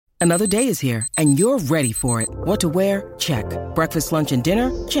Another day is here, and you're ready for it. What to wear? Check. Breakfast, lunch, and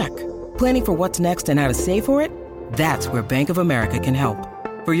dinner? Check. Planning for what's next and how to save for it? That's where Bank of America can help.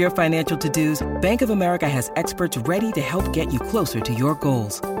 For your financial to-dos, Bank of America has experts ready to help get you closer to your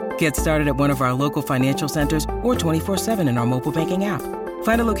goals. Get started at one of our local financial centers or 24/7 in our mobile banking app.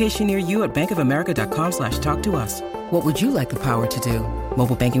 Find a location near you at bankofamerica.com/talktous. What would you like the power to do?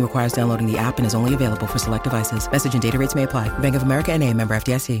 Mobile banking requires downloading the app and is only available for select devices. Message and data rates may apply. Bank of America N.A., member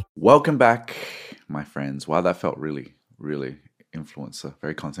FDIC. Welcome back, my friends. Wow, that felt really, really influencer,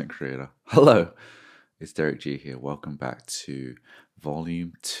 very content creator. Hello, it's Derek G here. Welcome back to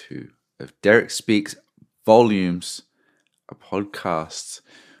Volume 2 of Derek Speaks Volumes, a podcast,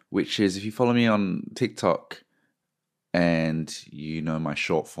 which is, if you follow me on TikTok and you know my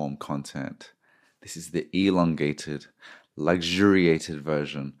short form content, this is the elongated, luxuriated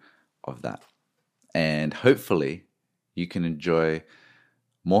version of that. And hopefully you can enjoy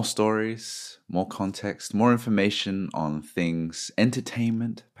more stories, more context, more information on things,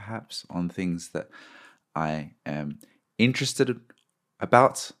 entertainment perhaps, on things that I am interested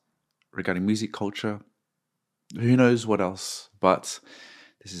about regarding music culture. Who knows what else? But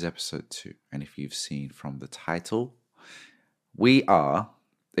this is episode 2. And if you've seen from the title, we are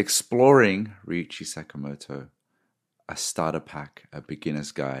exploring Ryuichi Sakamoto, a starter pack, a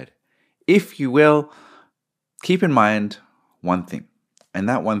beginner's guide. If you will, keep in mind one thing. And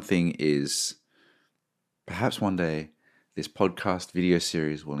that one thing is, perhaps one day this podcast video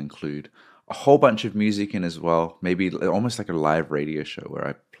series will include a whole bunch of music in as well. Maybe almost like a live radio show where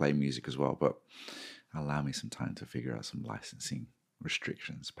I play music as well. But allow me some time to figure out some licensing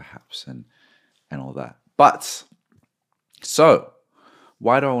restrictions perhaps and all that. But, so,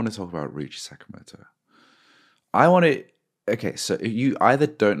 why do I want to talk about Ryuichi Sakamoto? So you either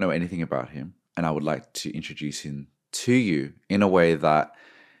don't know anything about him, and I would like to introduce him to you in a way that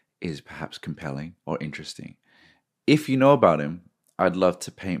is perhaps compelling or interesting. If you know about him, I'd love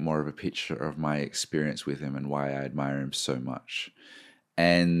to paint more of a picture of my experience with him and why I admire him so much.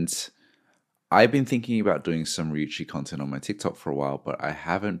 And I've been thinking about doing some Ryuichi content on my TikTok for a while, but I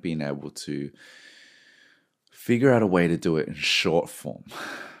haven't been able to figure out a way to do it in short form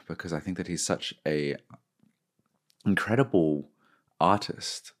because I think that he's such a incredible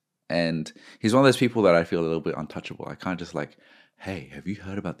artist. And he's one of those people that I feel a little bit untouchable. I can't just like, hey, have you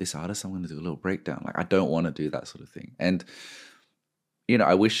heard about this artist? I'm going to do a little breakdown. Like, I don't want to do that sort of thing. And, you know,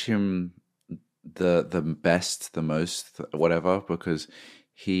 I wish him the best, the most, whatever, because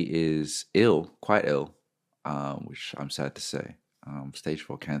he is ill, quite ill, which I'm sad to say, stage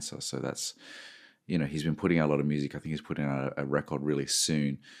 4 cancer. So that's, you know, he's been putting out a lot of music. I think he's putting out a record really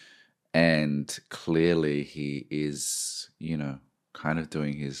soon. And clearly he is, you know, kind of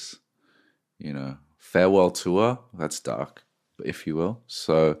doing his, you know, farewell tour. That's dark, if you will.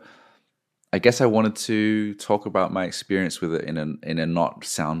 So I guess I wanted to talk about my experience with it in a not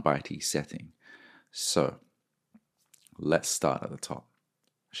soundbitey setting. So let's start at the top,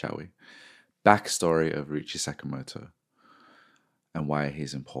 shall we? Backstory of Ryuichi Sakamoto and why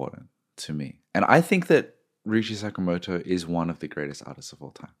he's important to me. And I think that Ryuichi Sakamoto is one of the greatest artists of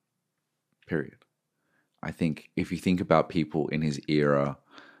all time. Period. I think if you think about people in his era,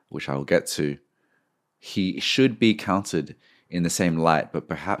 which I will get to, he should be counted in the same light, but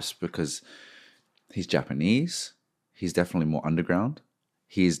perhaps because he's Japanese, he's definitely more underground.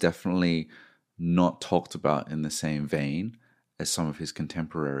 He's definitely not talked about in the same vein as some of his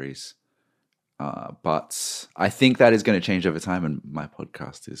contemporaries. But I think that is going to change over time, and my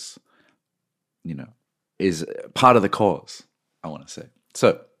podcast is, you know, is part of the cause, I want to say.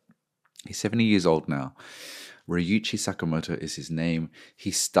 So, he's 70 years old now. Ryuichi Sakamoto is his name. He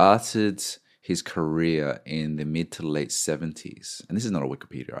started his career in the mid to late 70s. And this is not a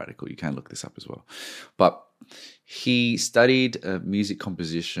Wikipedia article. You can look this up as well. But he studied music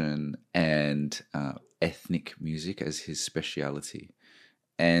composition and ethnic music as his speciality.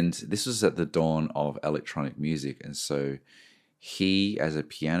 And this was at the dawn of electronic music. And so he, as a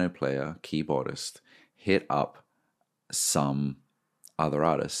piano player, keyboardist, hit up some other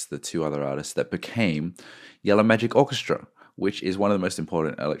artists, the two other artists that became Yellow Magic Orchestra, which is one of the most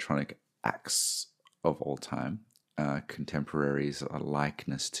important electronic acts of all time, contemporaries'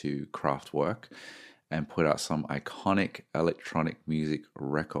 likeness to Kraftwerk, and put out some iconic electronic music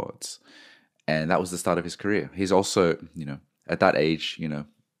records. And that was the start of his career. He's also, you know, at that age, you know,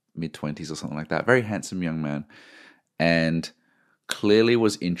 mid-20s or something like that, very handsome young man, and clearly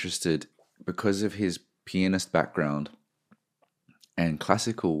was interested because of his pianist background and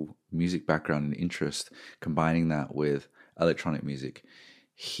classical music background and interest, combining that with electronic music.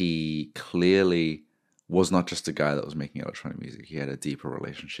 He clearly was not just a guy that was making electronic music. He had a deeper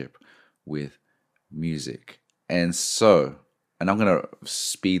relationship with music. And I'm going to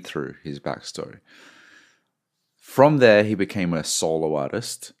speed through his backstory. From there, he became a solo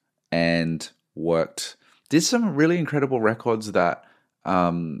artist and did some really incredible records that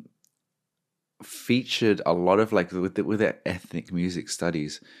featured a lot of, like, with their ethnic music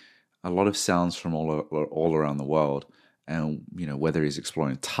studies, a lot of sounds from all around the world. And, whether he's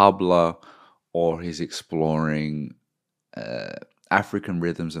exploring tabla or he's exploring African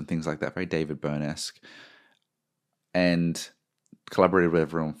rhythms and things like that, very David Byrne-esque, and collaborated with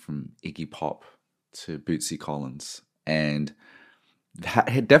everyone from Iggy Pop to Bootsy Collins, and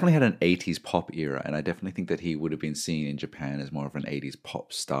he definitely had an 80s pop era, and I definitely think that he would have been seen in Japan as more of an 80s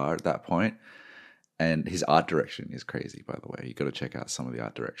pop star at that point. And his art direction is crazy, by the way. You got to check out some of the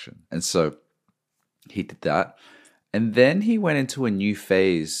art direction. And so he did that. And then he went into a new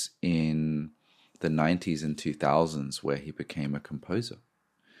phase in the 90s and 2000s where he became a composer,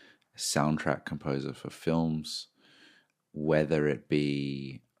 a soundtrack composer for films, whether it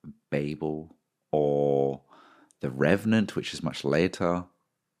be Babel or The Revenant, which is much later,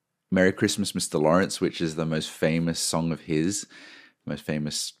 Merry Christmas, Mr. Lawrence, which is the most famous song of his, most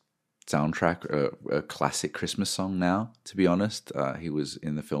famous soundtrack, a classic Christmas song now, to be honest. He was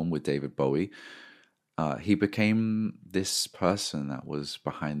in the film with David Bowie. He became this person that was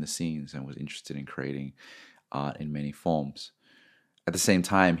behind the scenes and was interested in creating art in many forms. At the same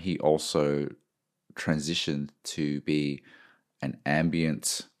time, he also transitioned to be an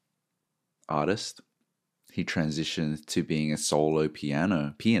ambient artist. He transitioned to being a solo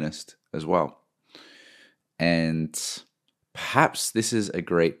pianist as well. And perhaps this is a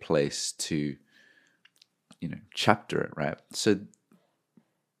great place to, chapter it, right? So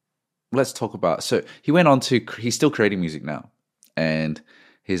let's talk about, he went on to, he's still creating music now. And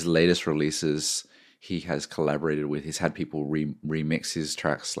his latest releases, he has collaborated with, he's had people remix his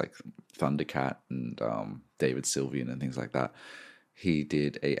tracks like Thundercat and David Sylvian and things like that. He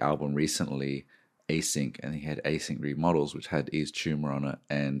did a album recently, Async, and he had Async Remodels, which had Yves Tumor on it,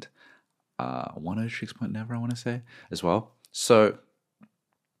 and 106 Point Never, I want to say, as well. So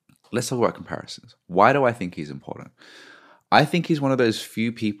let's talk about comparisons. Why do I think he's important? I think he's one of those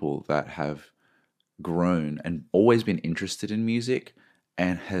few people that have grown and always been interested in music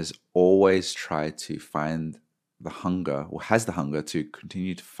and has always tried to find the hunger, or has the hunger to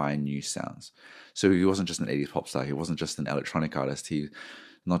continue to find new sounds. So he wasn't just an 80s pop star. He wasn't just an electronic artist. He's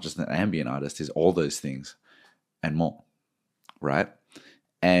not just an ambient artist. He's all those things and more, right?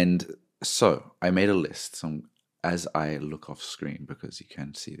 And so I made a list as I look off screen, because you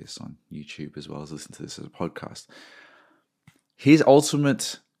can see this on YouTube as well as listen to this as a podcast. His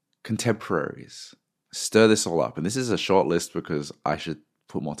ultimate contemporaries. Stir this all up. And this is a short list because I should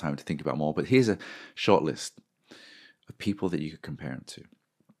put more time to think about more. But here's a short list of people that you could compare him to.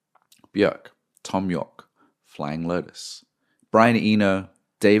 Björk, Tom York, Flying Lotus, Brian Eno,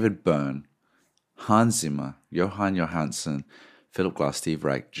 David Byrne, Hans Zimmer, Johan Johansson, Philip Glass, Steve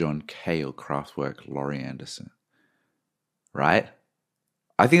Reich, John Cale, Kraftwerk, Laurie Anderson. Right?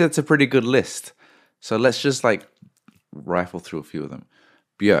 I think that's a pretty good list. So let's just rifle through a few of them.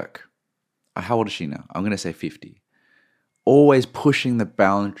 Björk, how old is she now? I'm going to say 50. Always pushing the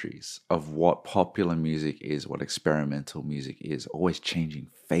boundaries of what popular music is, what experimental music is, always changing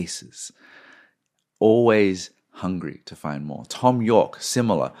faces, always hungry to find more. Tom York,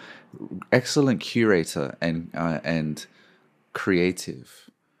 similar, excellent curator and creative,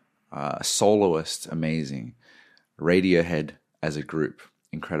 soloist, amazing. Radiohead as a group,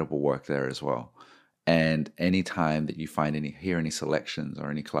 incredible work there as well. And any time that you hear any selections or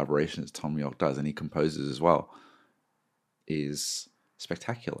any collaborations Tom York does, and he composes as well, is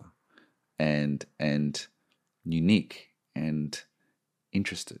spectacular and unique and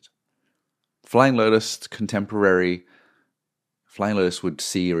interested. Flying Lotus, contemporary. Flying Lotus would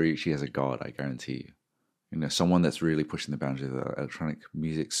see Ryuichi as a god, I guarantee you. Someone that's really pushing the boundaries of the electronic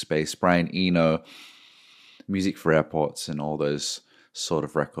music space. Brian Eno, Music for Airports and all those sort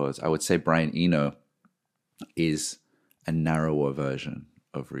of records. I would say Brian Eno is a narrower version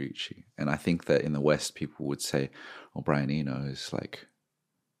of Ryuichi. And I think that in the West, people would say, well, Brian Eno is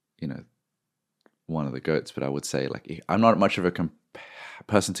one of the GOATs. But I would say, I'm not much of a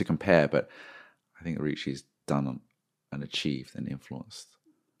person to compare, but I think Ryuichi's done and achieved and influenced.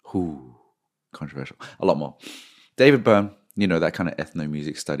 Controversial. A lot more. David Byrne, that kind of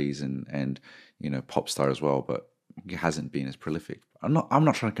ethno-music studies and pop star as well, but he hasn't been as prolific. I'm not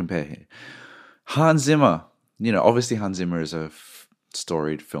trying to compare here. Hans Zimmer, obviously Hans Zimmer is a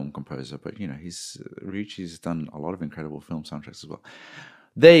storied film composer, but Ryuichi's done a lot of incredible film soundtracks as well.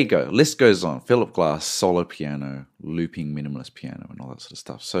 There you go. List goes on. Philip Glass, solo piano, looping minimalist piano, and all that sort of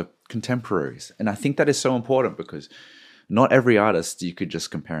stuff. So contemporaries. And I think that is so important because not every artist you could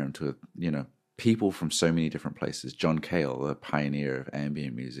just compare him to, people from so many different places. John Cale, the pioneer of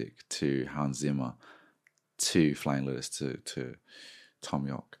ambient music, to Hans Zimmer, to Flying Lotus, to Tom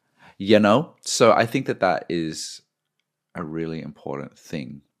York. So I think that is a really important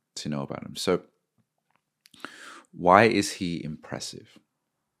thing to know about him. So why is he impressive?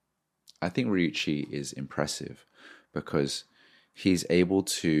 I think Ryuichi is impressive because he's able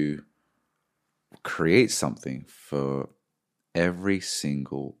to create something for every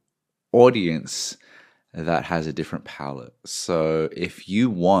single audience that has a different palette. So if you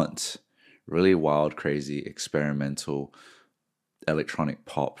want really wild, crazy, experimental electronic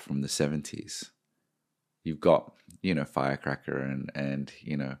pop from the 70s, you've got, Firecracker and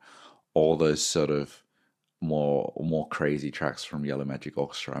all those sort of more crazy tracks from Yellow Magic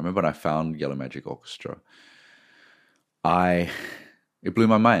Orchestra. I remember when I found Yellow Magic Orchestra, it blew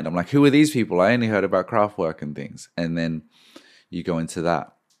my mind. I'm like, who are these people? I only heard about Kraftwerk and things. And then you go into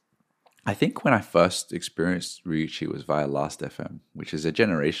that. I think when I first experienced Ryuichi was via Last FM, which is a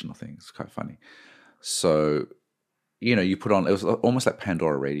generational thing. It's quite funny. So, you put on, it was almost like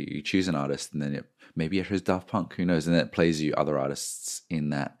Pandora Radio. You choose an artist and then maybe it was Daft Punk, who knows? And then it plays you other artists in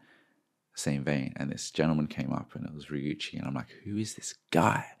that same vein. And this gentleman came up and it was Ryuichi. And I'm like, who is this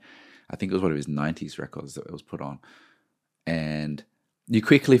guy? I think it was one of his 90s records that it was put on. And you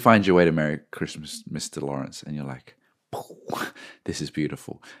quickly find your way to Merry Christmas, Mr. Lawrence. And you're like, this is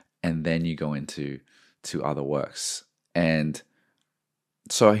beautiful. And then you go into other works. And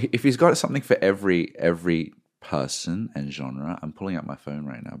so if he's got something for every person and genre, I'm pulling up my phone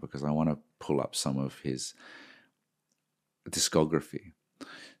right now because I want to pull up some of his discography.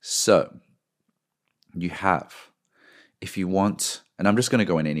 So you have, if you want, and I'm just going to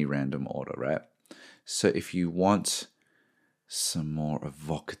go in any random order, right? So if you want some more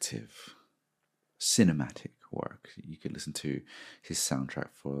evocative, cinematic work, you could listen to his soundtrack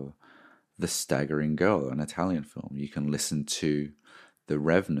for The Staggering Girl, an Italian film. You can listen to The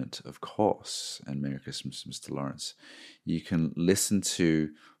Revenant, of course, and Merry Christmas, Mr. Lawrence. You can listen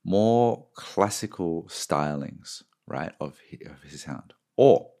to more classical stylings, right, of his sound.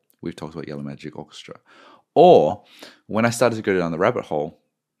 Or, we've talked about Yellow Magic Orchestra. Or, when I started to go down the rabbit hole,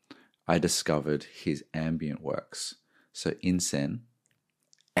 I discovered his ambient works. So, Insen,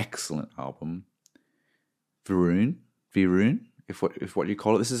 excellent album. Virun, if what you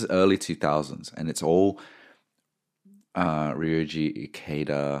call it. This is early 2000s, and it's all Ryuji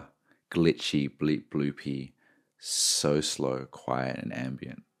Ikeda, glitchy, bleep, bloopy, so slow, quiet, and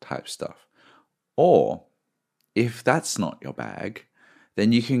ambient type stuff. Or, if that's not your bag,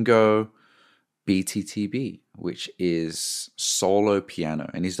 then you can go BTTB, which is solo piano.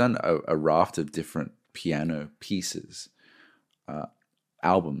 And he's done a raft of different piano pieces,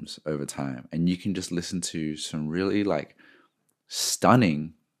 albums over time. And you can just listen to some really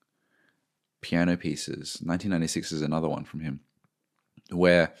stunning piano pieces. 1996 is another one from him,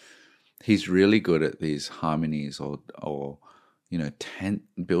 where he's really good at these harmonies or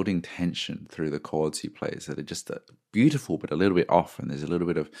building tension through the chords he plays that are just beautiful but a little bit off, and there's a little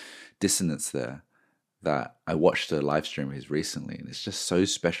bit of dissonance there. That I watched a live stream of his recently, and it's just so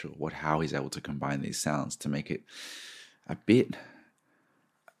special how he's able to combine these sounds to make it a bit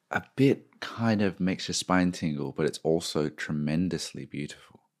kind of makes your spine tingle, but it's also tremendously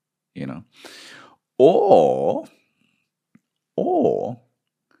beautiful, Or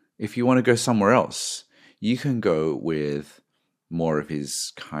if you want to go somewhere else, you can go with more of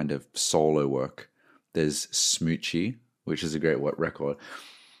his kind of solo work. There's Smoochie, which is a great record.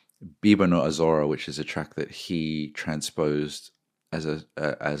 Biba no Azora, which is a track that he transposed as a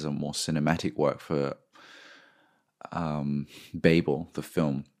more cinematic work for Babel, the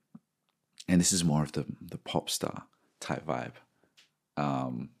film. And this is more of the pop star type vibe.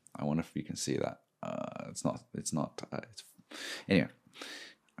 I wonder if you can see that. Anyway,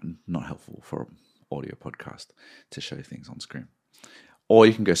 not helpful for an audio podcast to show things on screen. Or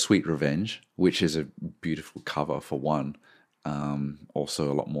you can go Sweet Revenge, which is a beautiful cover for one.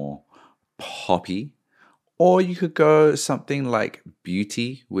 Also a lot more poppy. Or you could go something like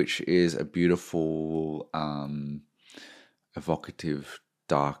Beauty, which is a beautiful, evocative,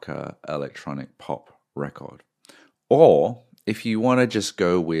 darker electronic pop record. Or if you want to just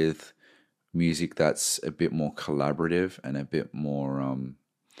go with music that's a bit more collaborative and a bit more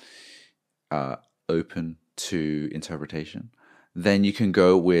open to interpretation, then you can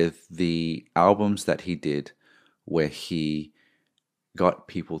go with the albums that he did where he got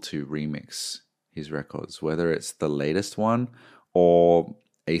people to remix his records, whether it's the latest one or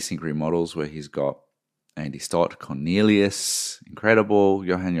Async Remodels, where he's got Andy Stott, Cornelius, incredible,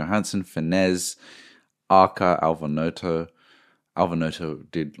 Johan Johansson, Finesse, Arca, Alvanoto. Alvanoto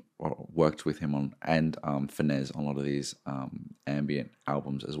worked with him on, and Finesse on a lot of these ambient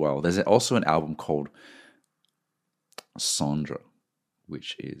albums as well. There's also an album called Sandra,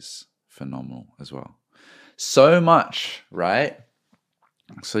 which is phenomenal as well. So much, right?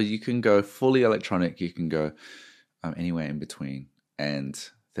 So you can go fully electronic, you can go anywhere in between, and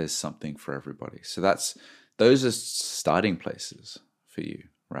there's something for everybody. So those are starting places for you,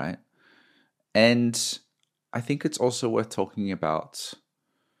 right? And I think it's also worth talking about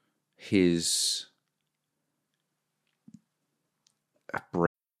his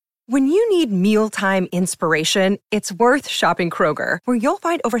When you need mealtime inspiration, it's worth shopping Kroger, where you'll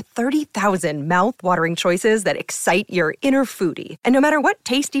find over 30,000 mouth-watering choices that excite your inner foodie. And no matter what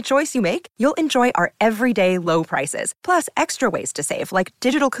tasty choice you make, you'll enjoy our everyday low prices, plus extra ways to save, like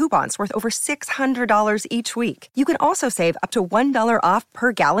digital coupons worth over $600 each week. You can also save up to $1 off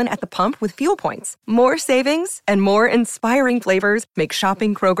per gallon at the pump with fuel points. More savings and more inspiring flavors make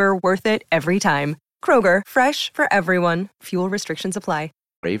shopping Kroger worth it every time. Kroger, fresh for everyone. Fuel restrictions apply.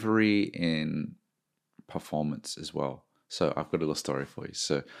 bravery in performance as well. So I've got a little story for you.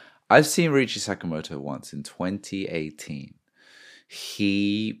 So I've seen Ryuichi Sakamoto once in 2018.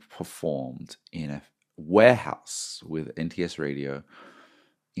 He performed in a warehouse with NTS Radio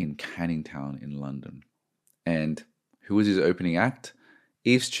in Canning Town in London. And who was his opening act?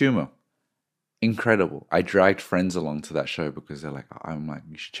 Yves Tumor. Incredible. I dragged friends along to that show because they're like, I'm like,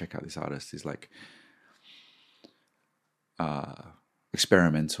 you should check out this artist. He's like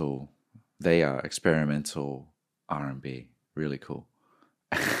experimental. They are experimental R&B. Really cool.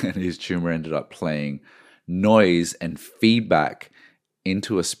 And his Tumor ended up playing noise and feedback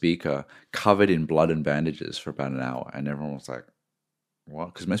into a speaker covered in blood and bandages for about an hour. And everyone was like,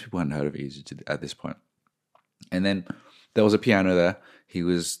 what? Because most people hadn't heard of Yves at this point. And then there was a piano there.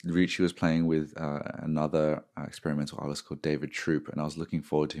 Ryuichi was playing with another experimental artist called David Troop, and I was looking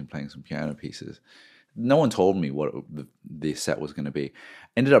forward to him playing some piano pieces. No one told me what the set was going to be.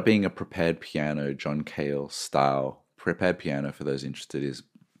 Ended up being a prepared piano, John Cale style. Prepared piano, for those interested, is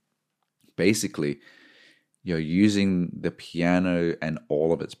basically you're using the piano and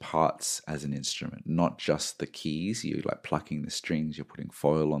all of its parts as an instrument, not just the keys. You're like plucking the strings, you're putting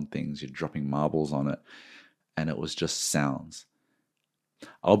foil on things, you're dropping marbles on it, and it was just sounds.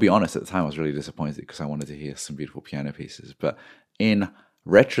 I'll be honest, at the time I was really disappointed because I wanted to hear some beautiful piano pieces. But in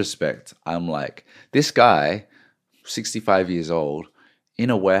retrospect, I'm like, this guy, 65 years old, in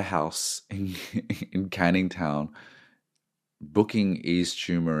a warehouse in Canning Town, booking Yves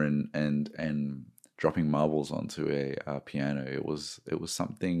Tumor and dropping marbles onto a piano. It was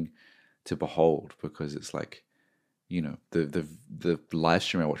something to behold, because it's like, you know, the live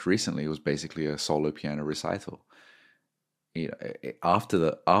stream I watched recently was basically a solo piano recital. You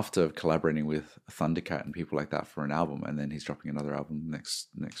know, after collaborating with Thundercat and people like that for an album, and then he's dropping another album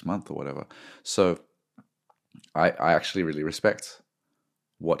next month or whatever. So I actually really respect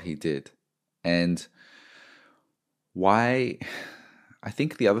what he did. And why, I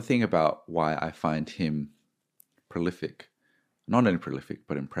think the other thing about why I find him prolific, not only prolific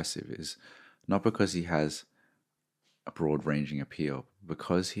but impressive, is not because he has a broad-ranging appeal,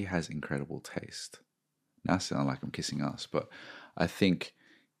 because he has incredible taste. Now I sound like I'm kissing ass, but I think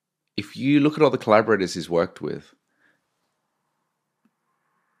if you look at all the collaborators he's worked with,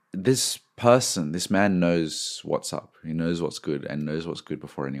 this man knows what's up. He knows what's good and knows what's good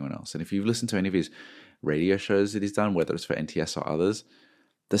before anyone else. And if you've listened to any of his radio shows that he's done, whether it's for NTS or others,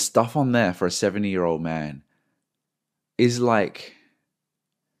 the stuff on there for a 70-year-old man is like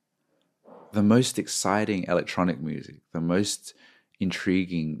the most exciting electronic music, the most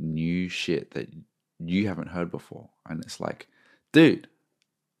intriguing new shit that you haven't heard before. And it's like, dude,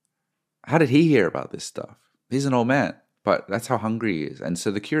 how did he hear about this stuff? He's an old man, but that's how hungry he is. And so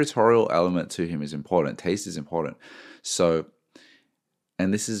the curatorial element to him is important. Taste is important. So,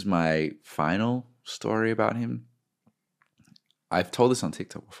 and this is my final story about him. I've told this on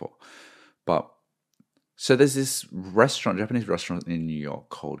TikTok before, but so there's this restaurant, Japanese restaurant in New York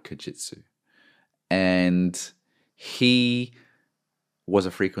called Kajitsu. And he was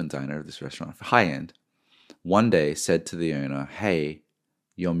a frequent diner of this restaurant, for high end. One day said to the owner, hey,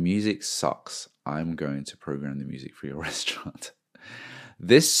 your music sucks. I'm going to program the music for your restaurant.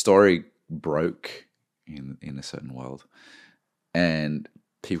 This story broke in a certain world, and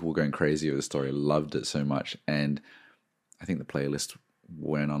people were going crazy over the story, loved it so much. And I think the playlist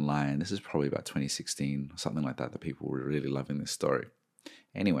went online. This is probably about 2016, something like that people were really loving this story.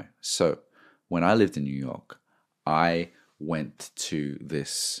 Anyway, so when I lived in New York, I went to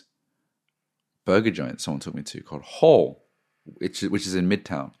this burger joint someone took me to called Hall, which is in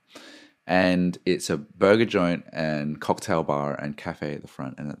Midtown. And it's a burger joint and cocktail bar and cafe at the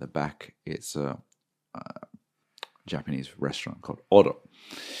front. And at the back, it's a Japanese restaurant called Odo.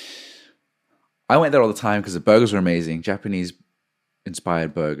 I went there all the time because the burgers were amazing.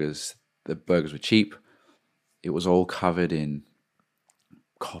 Japanese-inspired burgers. The burgers were cheap. It was all covered in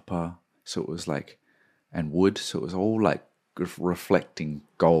copper. So it was like, and wood. So it was all like reflecting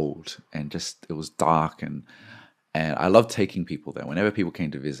gold. And just, it was dark. And I loved taking people there. Whenever people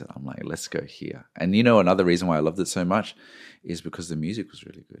came to visit, I'm like, let's go here. And you know, another reason why I loved it so much is because the music was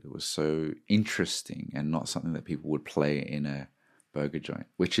really good. It was so interesting and not something that people would play in a burger joint,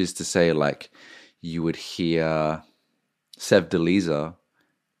 which is to say, like, you would hear Sev Deliza,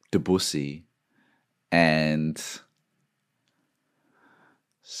 Debussy, and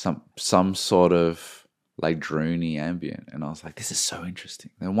some sort of like drony ambient. And I was like, this is so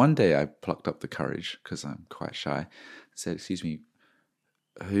interesting. Then one day I plucked up the courage, because I'm quite shy, and said, excuse me,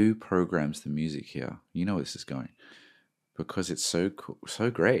 who programs the music here? You know where this is going. Because it's so cool,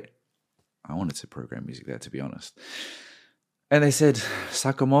 so great. I wanted to program music there, to be honest. And they said,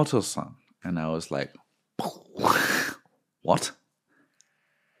 Sakamoto-san. And I was like, what?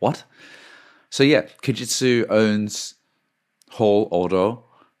 So yeah, Kijitsu owns Hall Odo.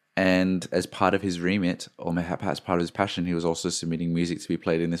 And as part of his remit, or perhaps part of his passion, he was also submitting music to be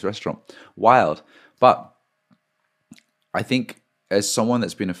played in this restaurant. Wild. But I think as someone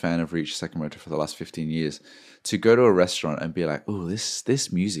that's been a fan of Ryuichi Sakamoto for the last 15 years, to go to a restaurant and be like, oh,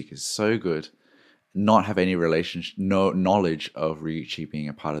 this music is so good, not have any relationship, no knowledge of Ryuichi being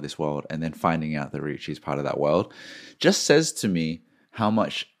a part of this world, and then finding out that Ryuichi is part of that world, just says to me how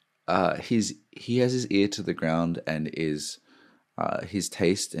much he has his ear to the ground, and is his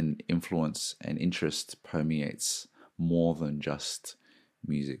taste and influence and interest permeates more than just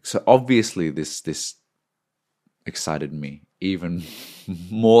music. So obviously this excited me even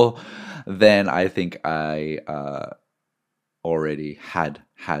more than I think I already had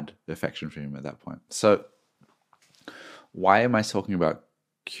affection for him at that point. So why am I talking about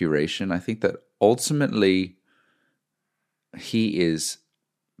curation? I think that ultimately he is,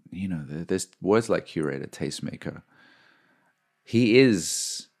 you know, there's words like curator, tastemaker. He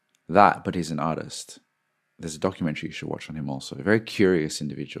is that, but he's an artist. There's a documentary you should watch on him also. A very curious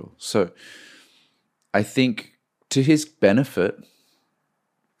individual. So I think to his benefit,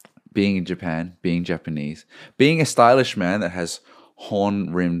 being in Japan, being Japanese, being a stylish man that has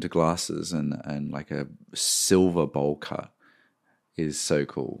horn-rimmed glasses and like a silver bowl cut is so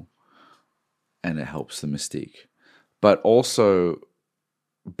cool. And it helps the mystique. But also,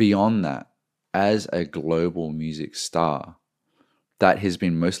 beyond that, as a global music star, that has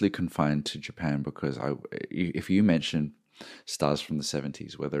been mostly confined to Japan, because if you mention stars from the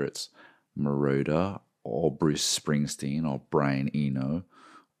 70s, whether it's Moroder or Bruce Springsteen or Brian Eno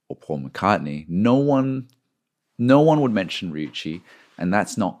or Paul McCartney, no one would mention Ryuichi, and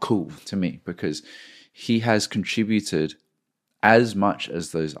that's not cool to me, because he has contributed as much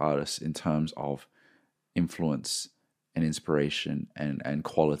as those artists in terms of influence and inspiration and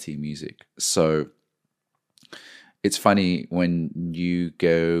quality music. So it's funny when you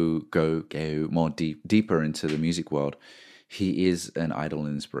go more deeper into the music world, he is an idol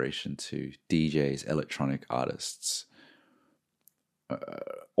and inspiration to DJs, electronic artists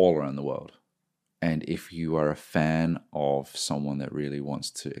all around the world. And if you are a fan of someone that really wants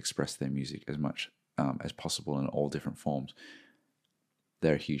to express their music as much as possible in all different forms,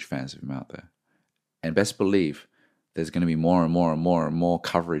 there are huge fans of him out there. And best believe there's going to be more and more and more and more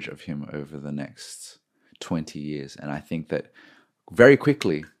coverage of him over the next 20 years. And I think that very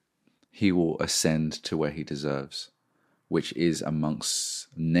quickly he will ascend to where he deserves, which is amongst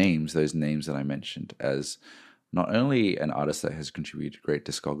those names that I mentioned, as not only an artist that has contributed great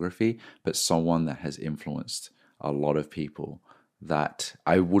discography, but someone that has influenced a lot of people, that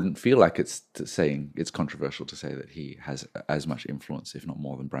I wouldn't feel like it's controversial to say that he has as much influence, if not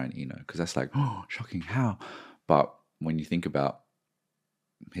more, than Brian Eno, because that's like, oh, shocking, how? But when you think about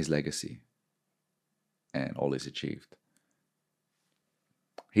his legacy and all he's achieved,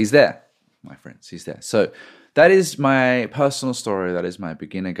 he's there, my friends, he's there. So that is my personal story. That is my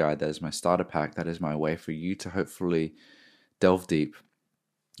beginner guide. That is my starter pack. That is my way for you to hopefully delve deep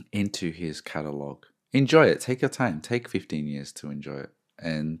into his catalog. Enjoy it. Take your time. Take 15 years to enjoy it.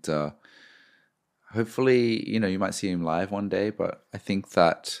 And hopefully, you might see him live one day, but I think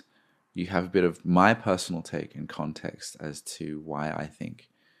that you have a bit of my personal take and context as to why I think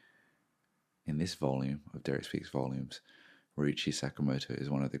in this volume of Derek Speaks Volumes, Ryuichi Sakamoto is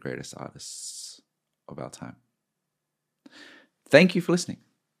one of the greatest artists of our time. thank you for listening.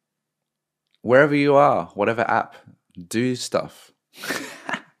 Wherever you are, whatever app, do stuff.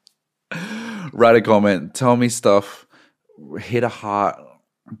 Write a comment, tell me stuff, hit a heart,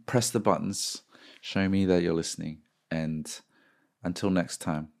 press the buttons, show me that you're listening. And until next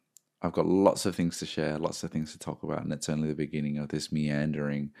time, I've got lots of things to share, lots of things to talk about, and it's only the beginning of this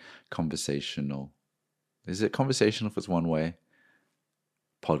meandering conversational. Is it conversational if it's one way?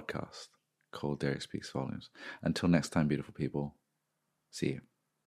 Podcast called Derek Speaks Volumes. Until next time, beautiful people. See you.